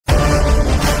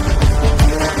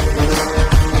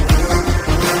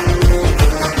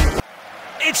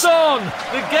on!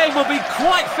 The game will be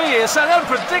quite fierce and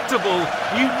unpredictable.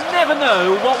 You never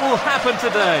know what will happen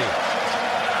today.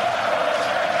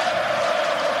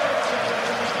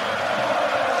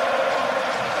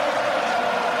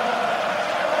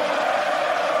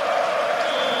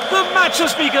 The match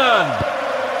has begun.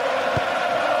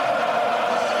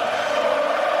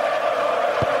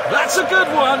 That's a good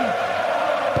one.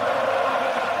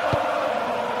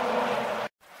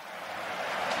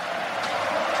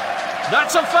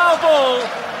 That's a foul ball.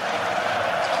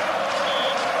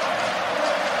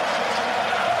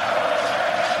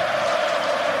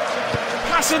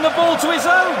 Passing the ball to his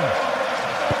own.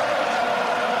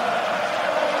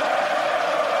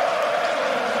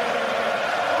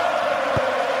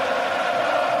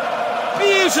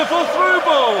 Beautiful through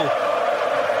ball.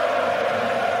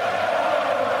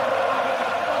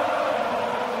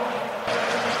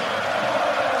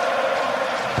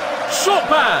 Short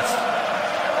pass.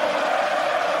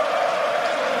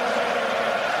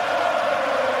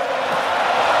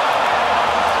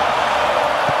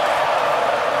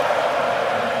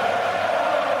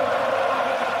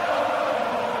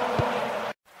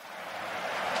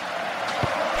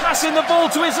 Passing the ball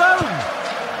to his own.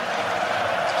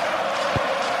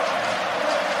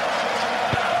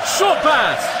 Short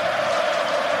pass.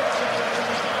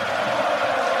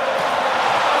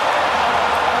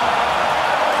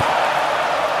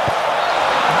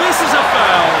 This is a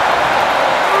foul.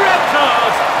 Red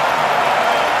card.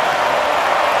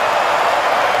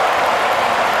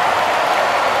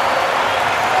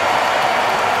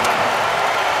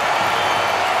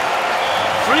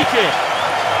 Free kick.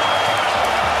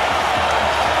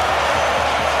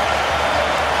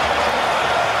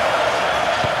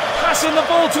 Passing the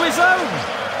ball to his own.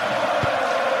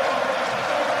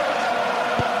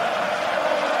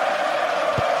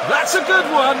 That's a good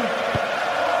one.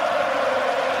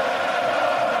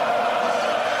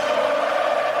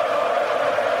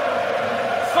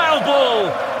 Foul ball.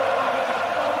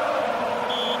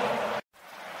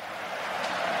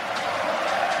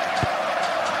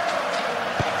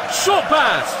 Short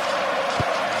pass.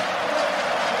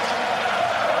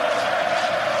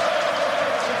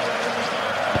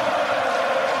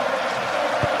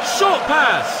 Short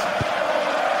pass.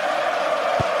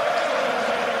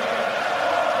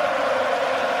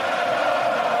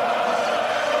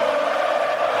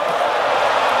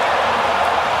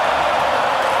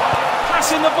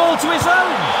 Passing the ball to his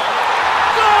own.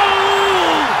 Goal!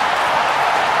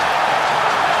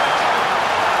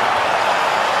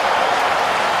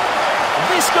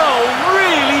 This goal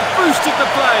really boosted the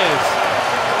players.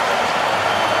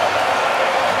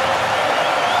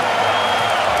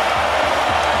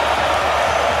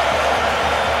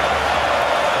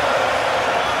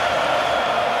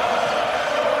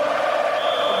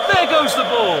 There goes the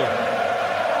ball.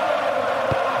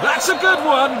 That's a good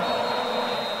one.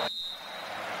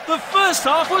 The first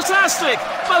half was fantastic.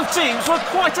 Both teams were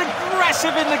quite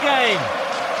aggressive in the game.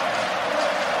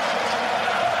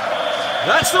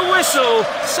 That's the whistle.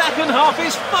 Second half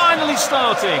is finally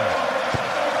starting.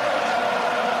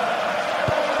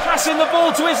 Passing the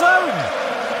ball to his own.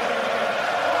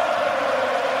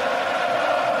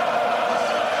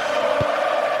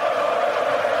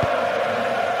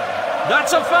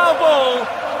 That's a foul ball.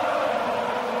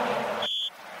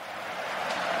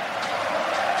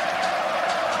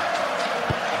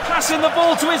 Passing the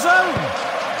ball to his own.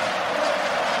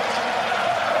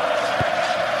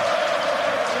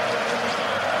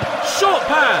 Short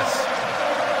pass.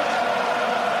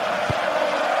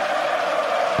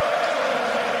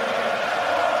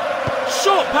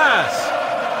 Short pass.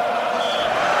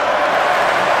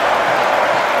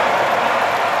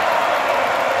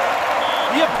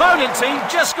 The opponent team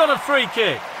just got a free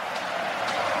kick.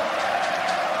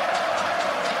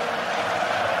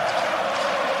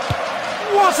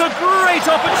 What a great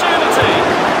opportunity!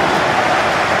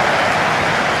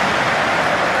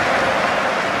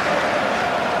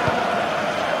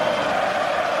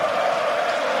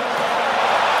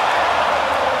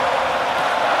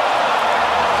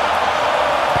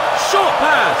 Short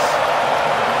pass.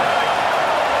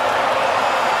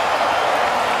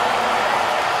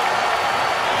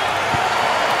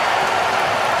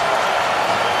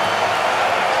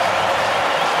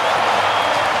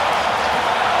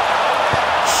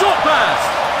 Short pass.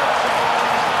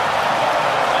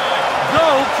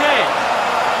 Goal kick.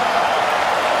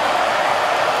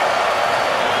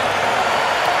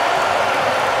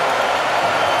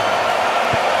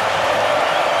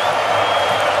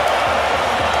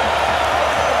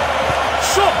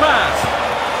 Short pass.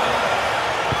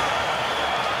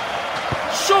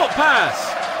 Short pass.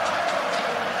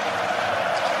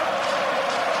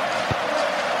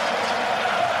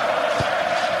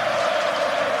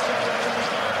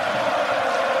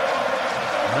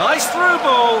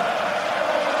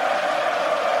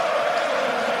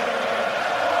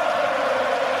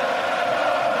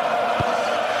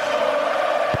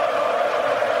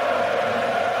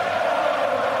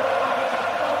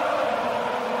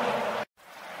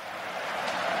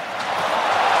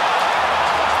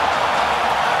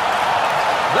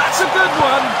 That's a good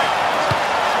one.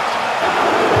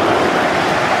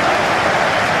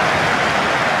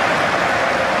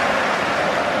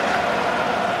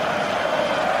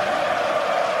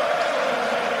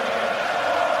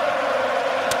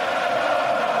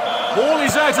 Ball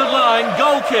is out of line,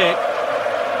 goal kick.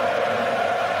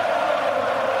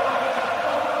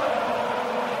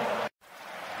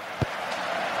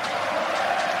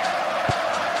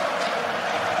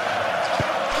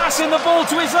 Passing the ball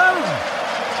to his own.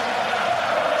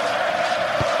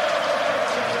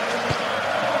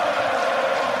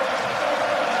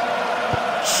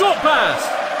 Short pass.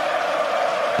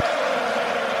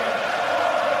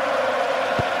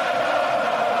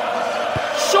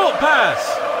 Short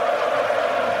pass.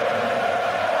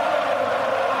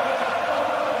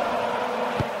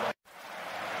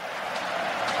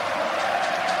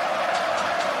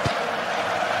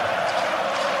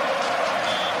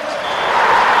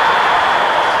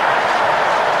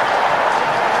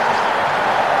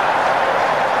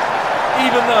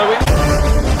 Even though it